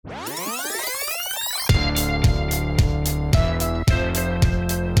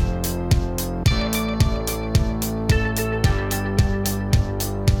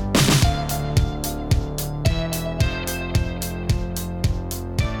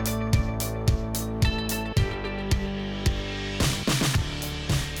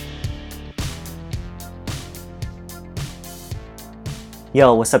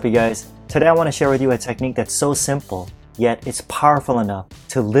Yo, what's up you guys? Today I want to share with you a technique that's so simple, yet it's powerful enough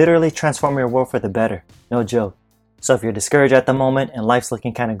to literally transform your world for the better. No joke. So if you're discouraged at the moment and life's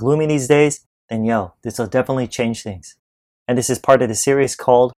looking kind of gloomy these days, then yo, this will definitely change things. And this is part of the series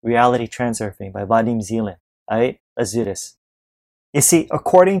called Reality Transurfing by Vadim Zeland. Alright, let's do this. You see,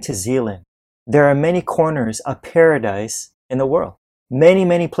 according to Zeland, there are many corners of paradise in the world.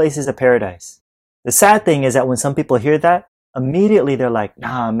 Many places of paradise. The sad thing is that when some people hear that, immediately they're like,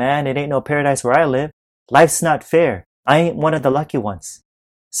 nah man, it ain't no paradise where I live. Life's not fair. I ain't one of the lucky ones.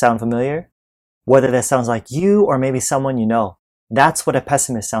 Sound familiar? Whether that sounds like you or maybe someone you know. That's what a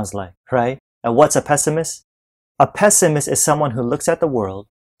pessimist sounds like, right? And what's a pessimist? A pessimist is someone who looks at the world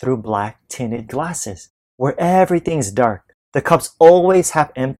through black tinted glasses, where everything's dark. The cup's always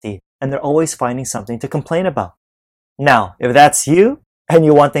half empty, and they're always finding something to complain about. Now, if that's you, and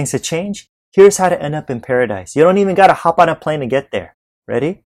you want things to change, here's how to end up in paradise. You don't even gotta hop on a plane to get there.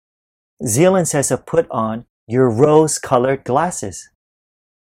 Ready? Zeland says to put on your rose-colored glasses.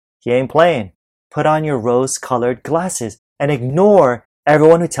 He ain't playing. Put on your rose-colored glasses and ignore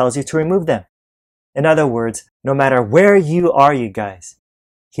everyone who tells you to remove them. In other words, no matter where you are, you guys,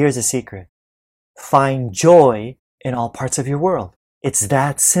 here's a secret. Find joy in all parts of your world. It's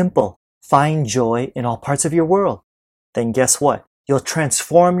that simple. Find joy in all parts of your world. Then guess what? You'll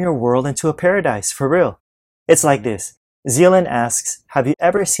transform your world into a paradise, for real. It's like this. Zeland asks, have you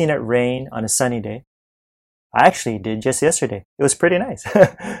ever seen it rain on a sunny day? I actually did just yesterday. It was pretty nice.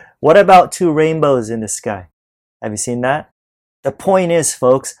 What about 2 rainbows in the sky? Have you seen that? The point is,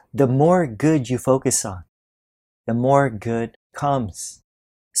 folks, the more good you focus on, the more good comes.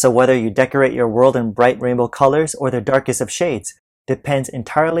 So whether you decorate your world in bright rainbow colors or the darkest of shades depends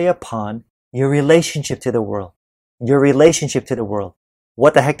entirely upon your relationship to the world. Your relationship to the world.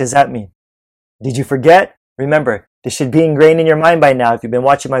 What the heck does that mean? Did you forget? Remember, this should be ingrained in your mind by now if you've been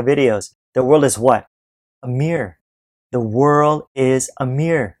watching my videos. The world is what? A mirror. The world is a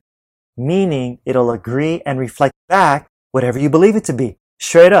mirror. Meaning it'll agree and reflect back whatever you believe it to be.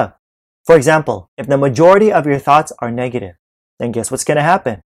 Straight up. For example, if the majority of your thoughts are negative, then guess what's going to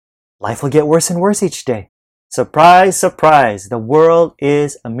happen? Life will get worse and worse each day. Surprise, surprise, the world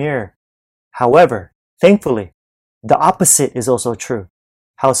is a mirror. However, thankfully, the opposite is also true.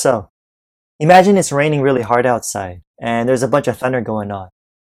 How so? Imagine it's raining really hard outside and there's a bunch of thunder going on.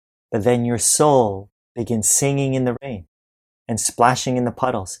 But then your soul begins singing in the rain and splashing in the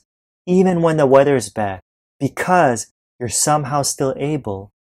puddles, even when the weather is bad, because you're somehow still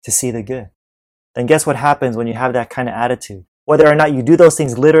able to see the good. Then guess what happens when you have that kind of attitude? Whether or not you do those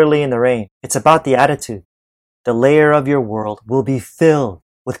things literally in the rain, it's about the attitude. The layer of your world will be filled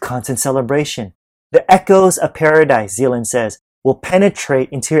with constant celebration. The echoes of paradise, Zeland says, will penetrate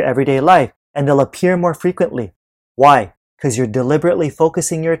into your everyday life and they'll appear more frequently. Why? Because you're deliberately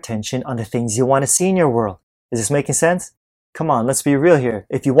focusing your attention on the things you want to see in your world. Is this making sense? Come on, let's be real here.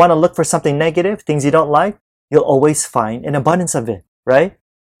 If you want to look for something negative, things you don't like, you'll always find an abundance of it, right?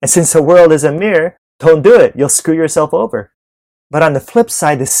 And since the world is a mirror, don't do it. You'll screw yourself over. But on the flip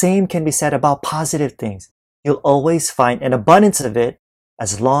side, the same can be said about positive things. You'll always find an abundance of it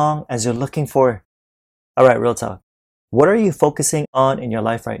as long as you're looking for it. All right, real talk. What are you focusing on in your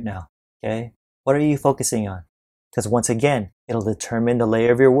life right now? Okay? What are you focusing on? Because once again, it'll determine the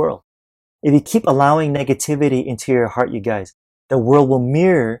layer of your world. If you keep allowing negativity into your heart, you guys, the world will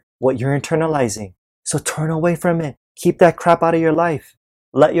mirror what you're internalizing. So turn away from it. Keep that crap out of your life.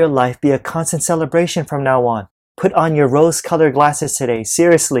 Let your life be a constant celebration from now on. Put on your rose-colored glasses today.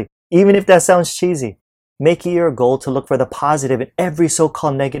 Seriously, even if that sounds cheesy. Make it your goal to look for the positive in every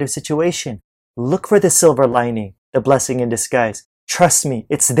so-called negative situation. Look for the silver lining, the blessing in disguise. Trust me,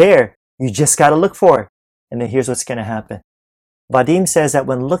 it's there. You just gotta look for it. And then here's what's gonna happen. Vadim says that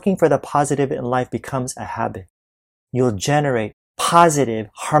when looking for the positive in life becomes a habit, you'll generate positive,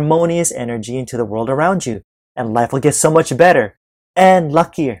 harmonious energy into the world around you. And life will get so much better and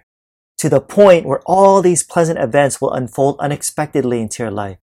luckier to the point where all these pleasant events will unfold unexpectedly into your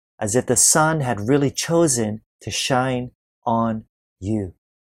life, as if the sun had really chosen to shine on you.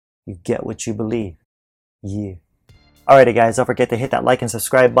 You get what you believe. You. Alrighty guys, don't forget to hit that like and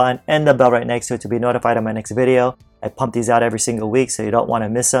subscribe button and the bell right next to it to be notified of my next video. I pump these out every single week so you don't want to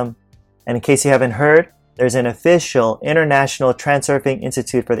miss them. And in case you haven't heard, there's an official International Transurfing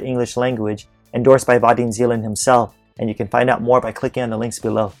Institute for the English Language endorsed by Vadim Zeland himself, and you can find out more by clicking on the links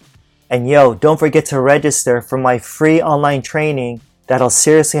below. And yo, don't forget to register for my free online training that'll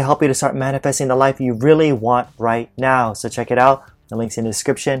seriously help you to start manifesting the life you really want right now. So check it out. The link's in the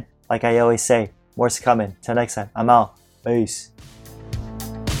description. Like I always say, more's coming. Till next time, I'm out. Peace.